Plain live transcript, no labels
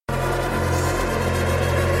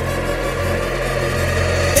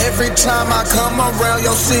Every time I come around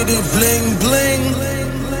your city, bling bling.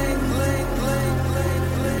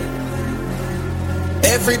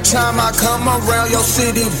 Every time I come around your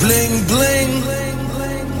city, bling bling.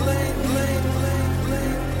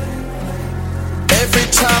 Every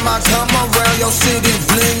time I come around your city,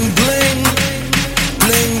 bling bling.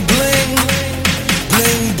 Bling bling.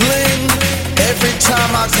 Bling bling. Every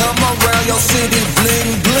time I come around your city,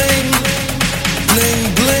 bling bling.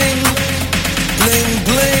 Bling bling. Bling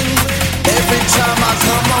bling. Every time I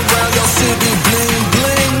come around your city, bling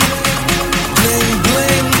bling. Bling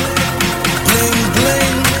bling. Bling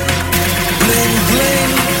bling. Bling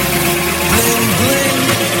bling. Bling bling.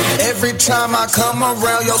 Every time I come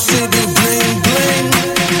around your city, bling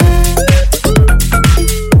bling.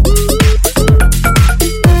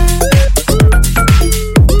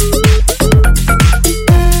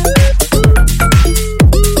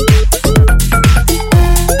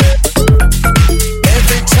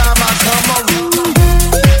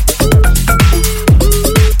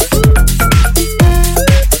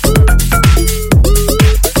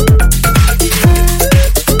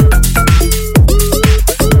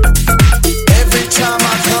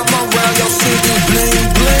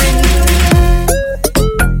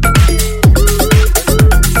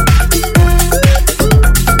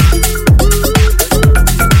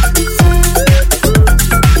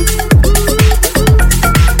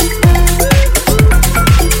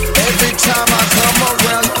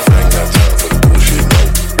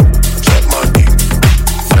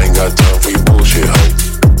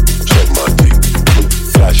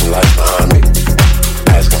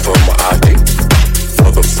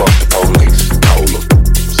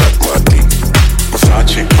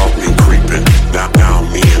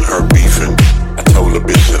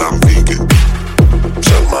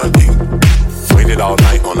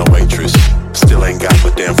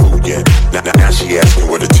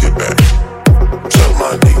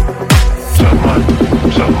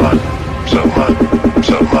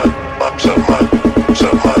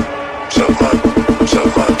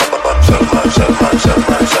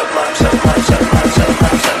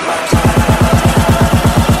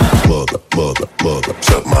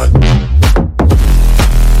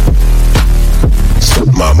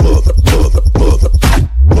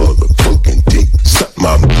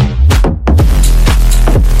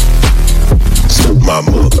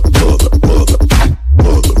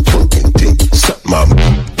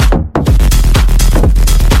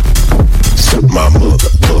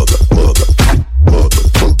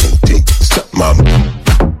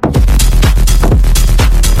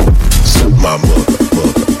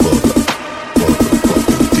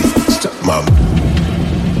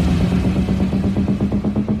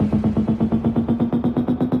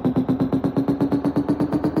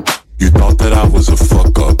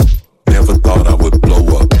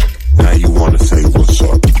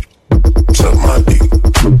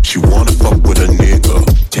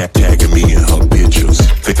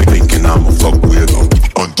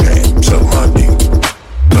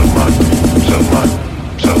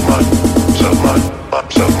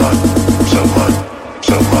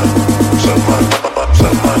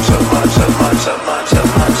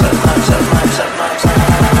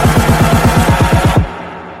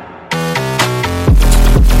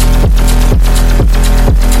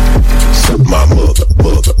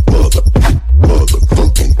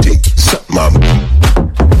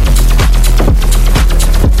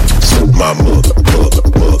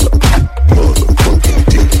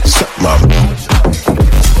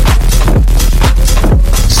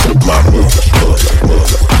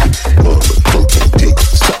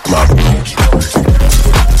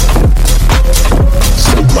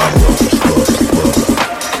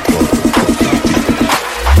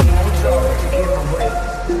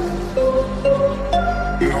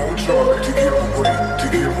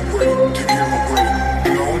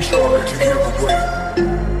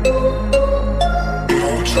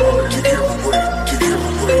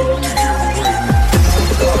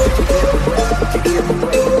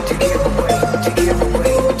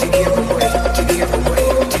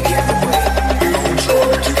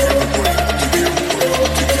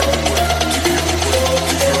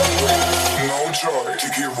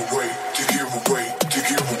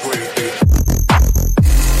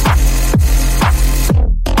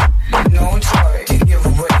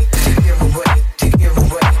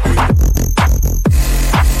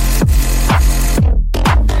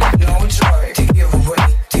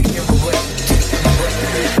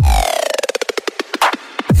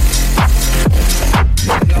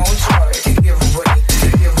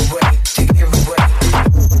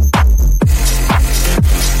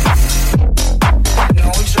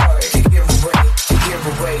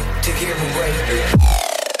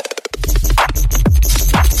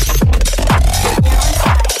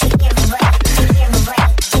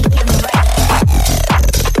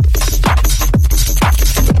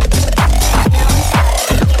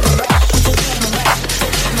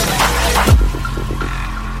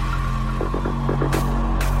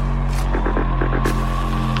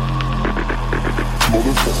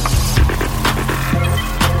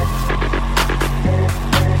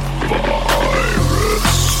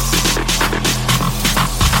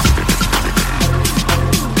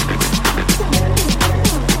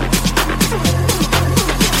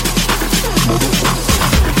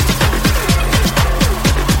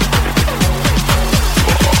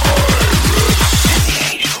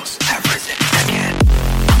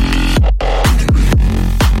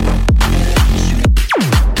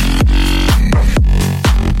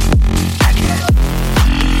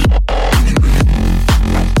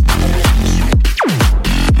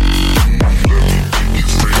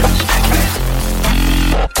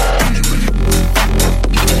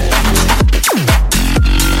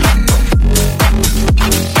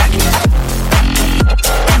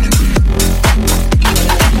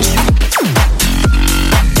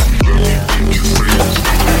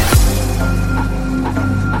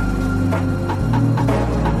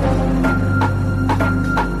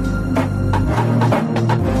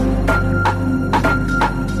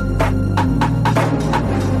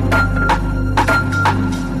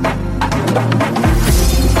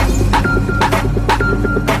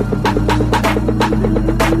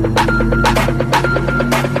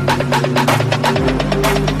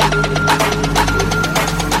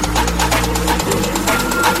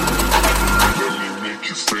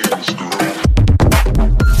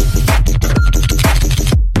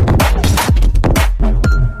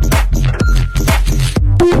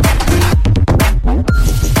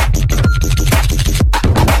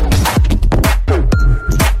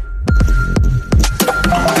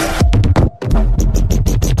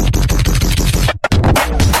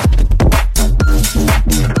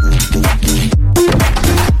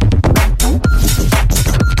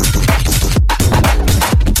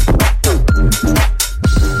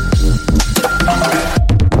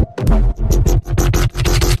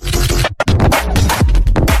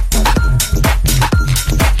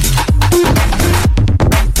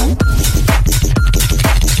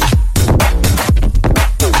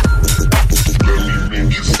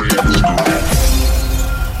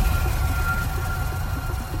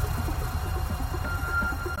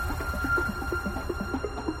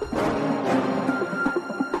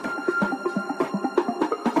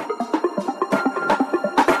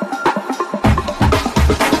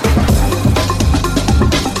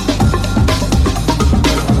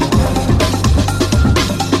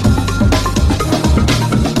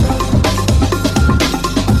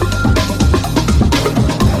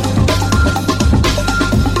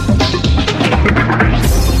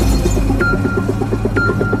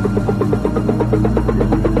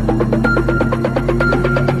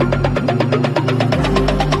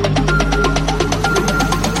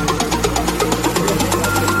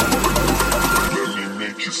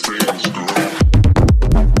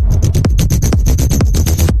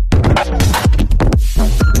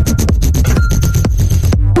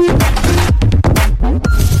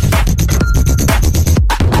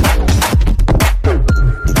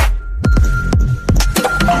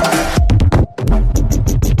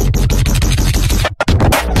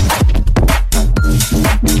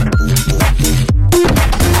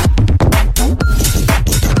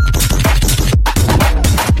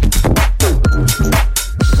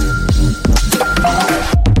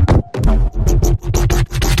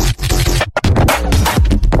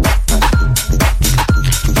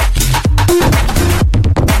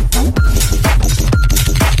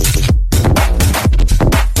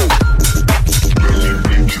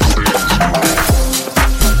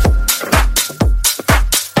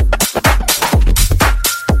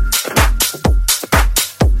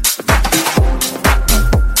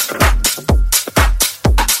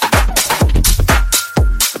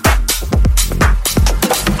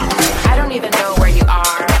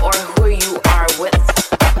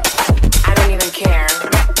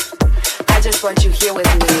 want you here with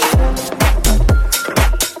me.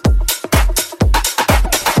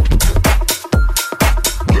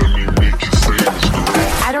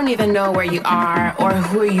 I don't even know where you are or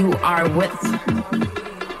who you are with.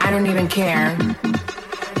 I don't even care.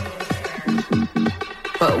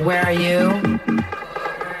 But where are you?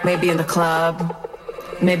 Maybe in the club,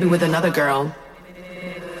 maybe with another girl.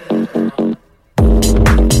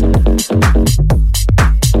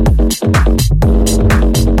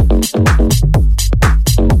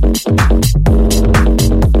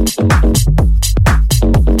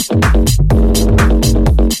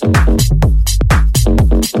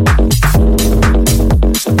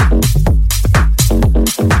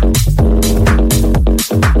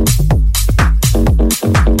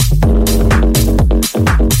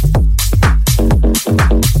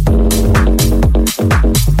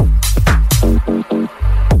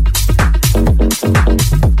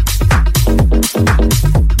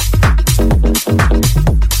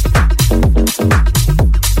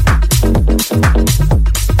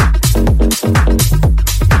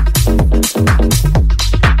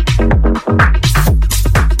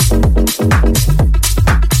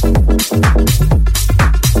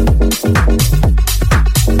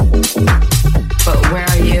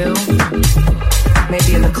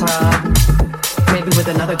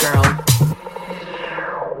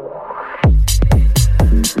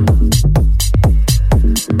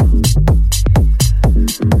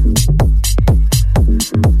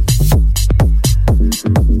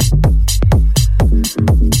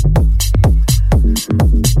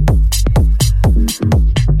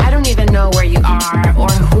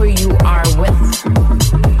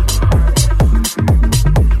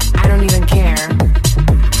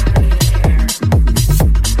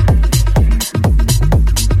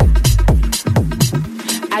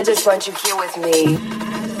 Want you here with me.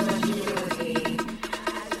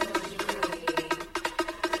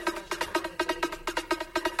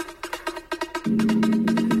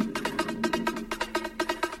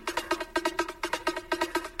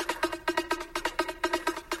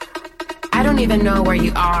 I don't even know where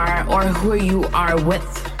you are or who you are with.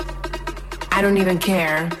 I don't even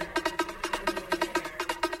care.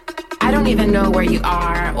 I don't even know where you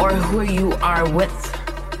are or who you are with.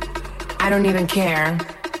 I don't even care.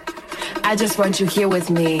 I just want you here with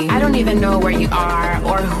me. I don't even know where you are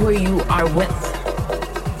or who you are with.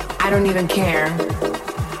 I don't even care.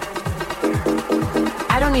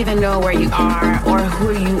 I don't even know where you are or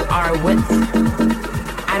who you are with.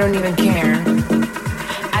 I don't even care.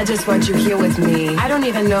 I just want you here with me. I don't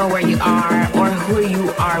even know where you are or who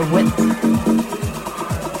you are with.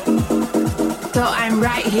 So I'm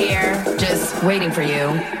right here, just waiting for you.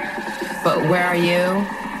 But where are you?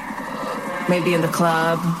 Maybe in the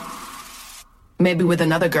club. Maybe with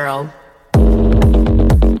another girl.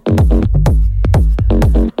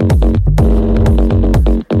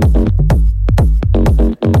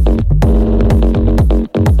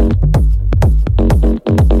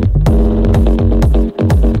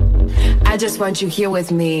 I just want you here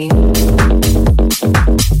with me.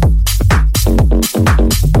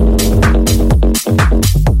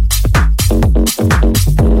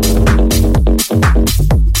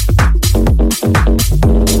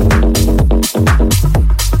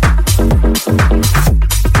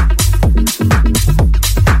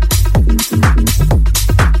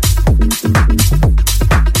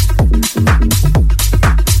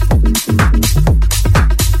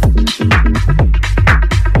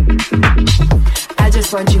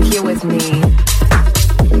 Want you here with me.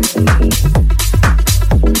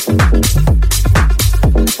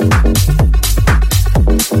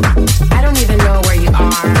 I don't even know where you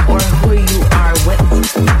are or who you are with.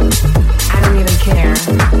 I don't even care.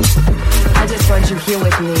 I just want you here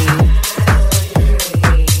with me.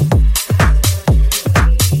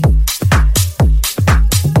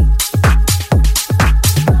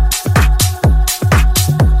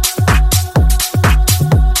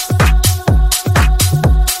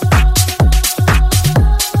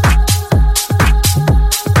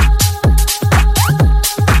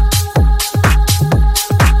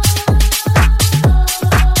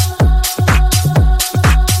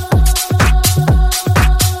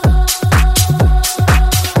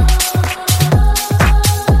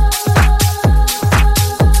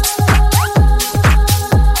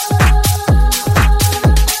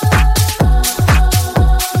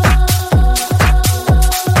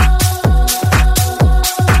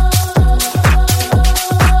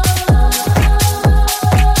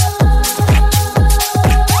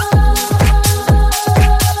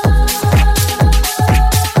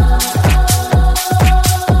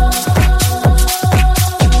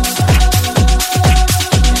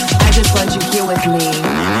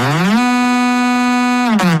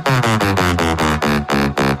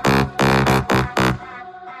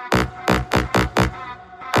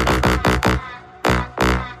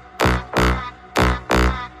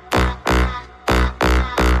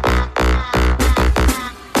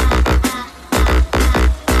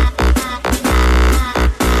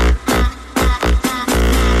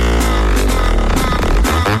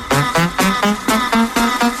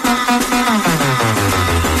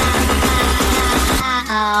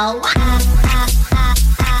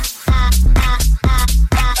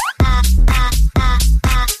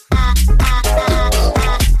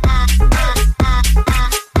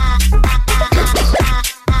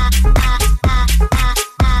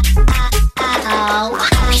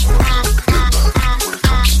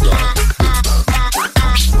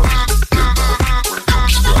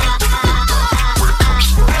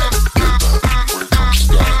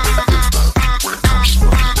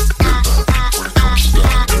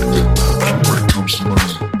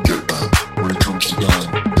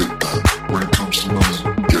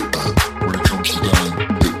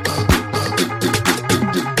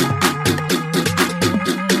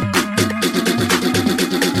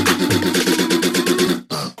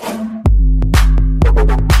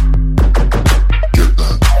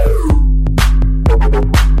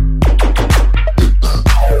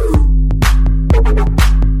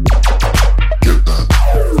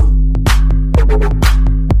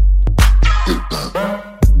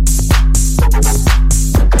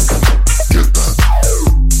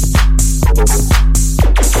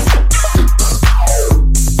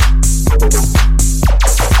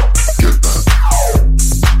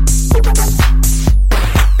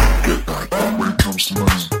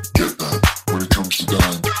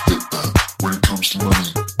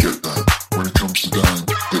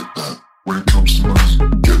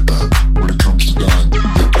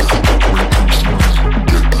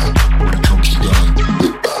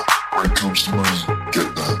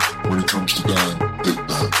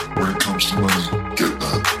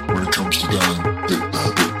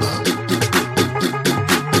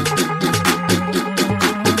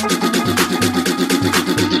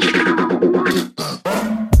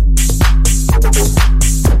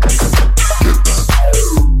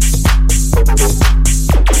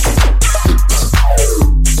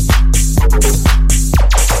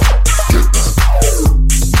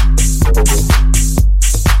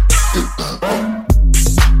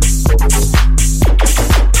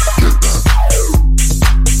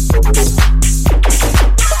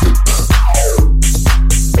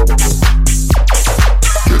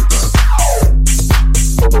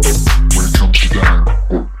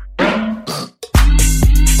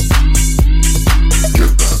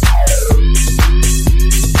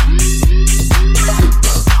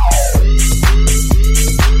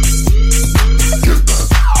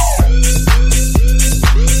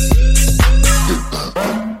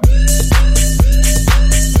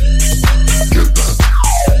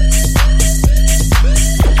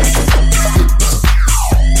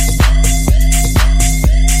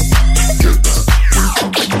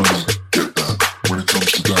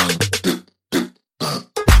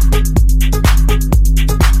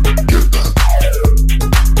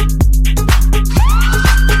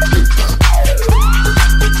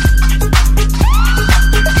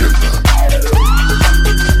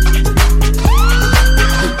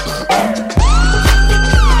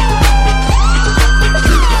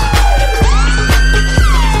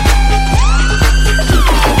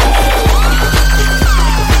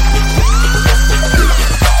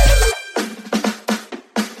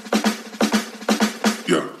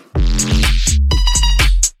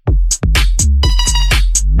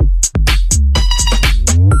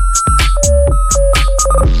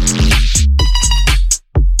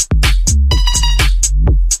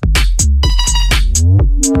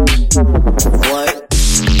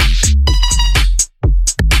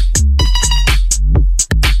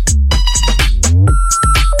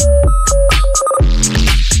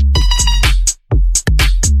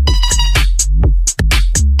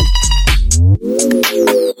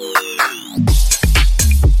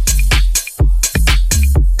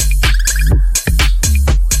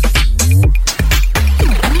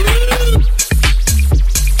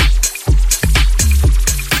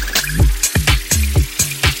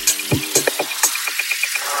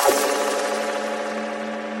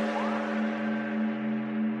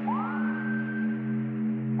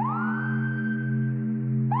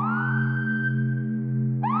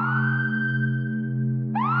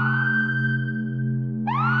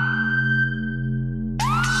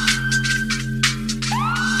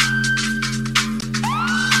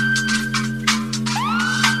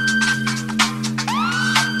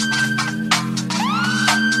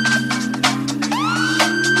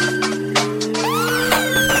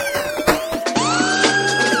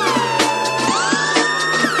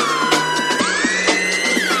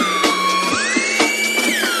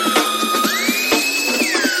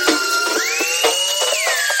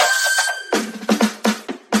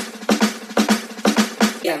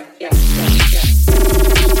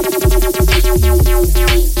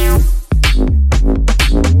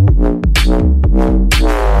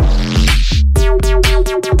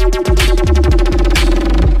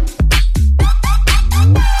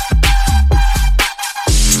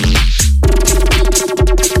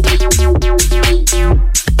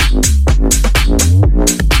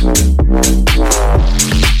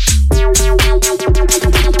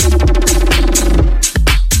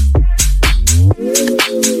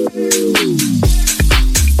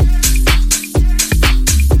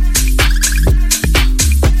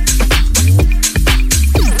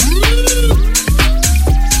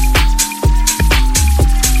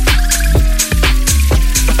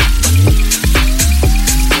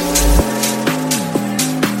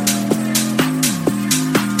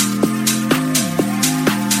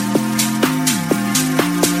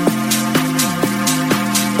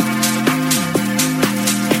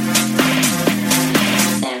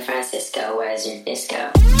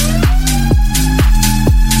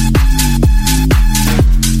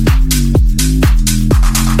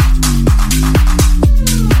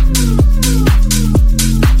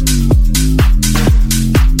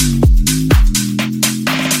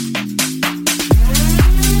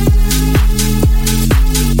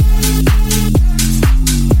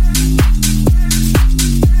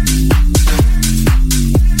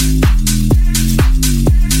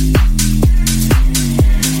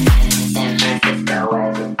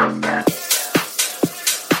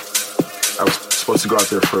 I was supposed to go out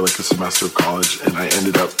there for like a semester of college, and I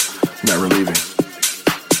ended up never leaving.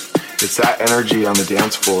 It's that energy on the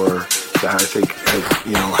dance floor that I think has,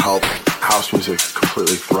 helped house music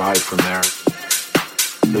completely thrive from there.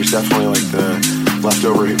 There's definitely like the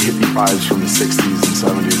leftover hippie vibes from the 60s and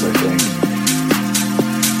 70s, I think.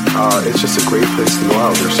 It's just a great place to go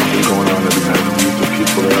out. There's something going on every night. The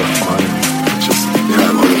people there are fun. It's just, yeah,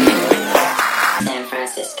 I love it. San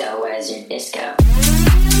Francisco, where's your disco?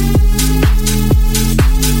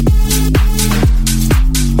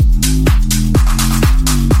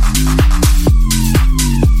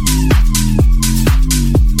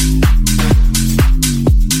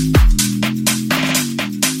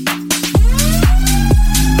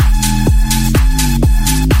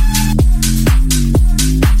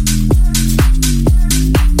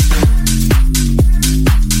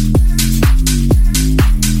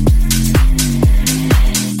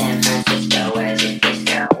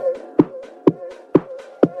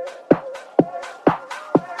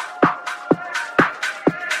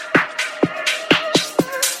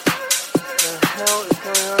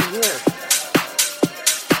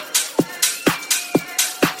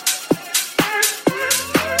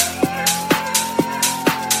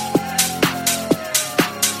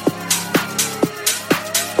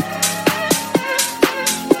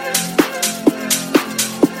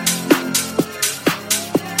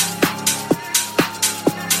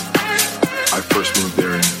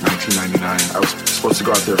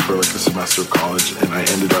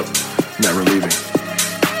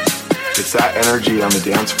 On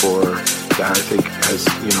the dance floor that I think has,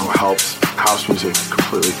 helped house music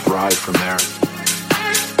completely thrive from there.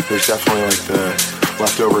 There's definitely like the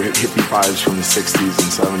leftover hippie vibes from the 60s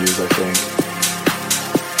and 70s, I think.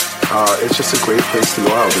 It's just a great place to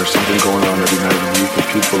go out. There's something going on every night of the week. The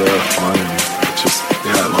people there are fun. And it's just,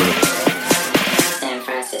 yeah, I love it.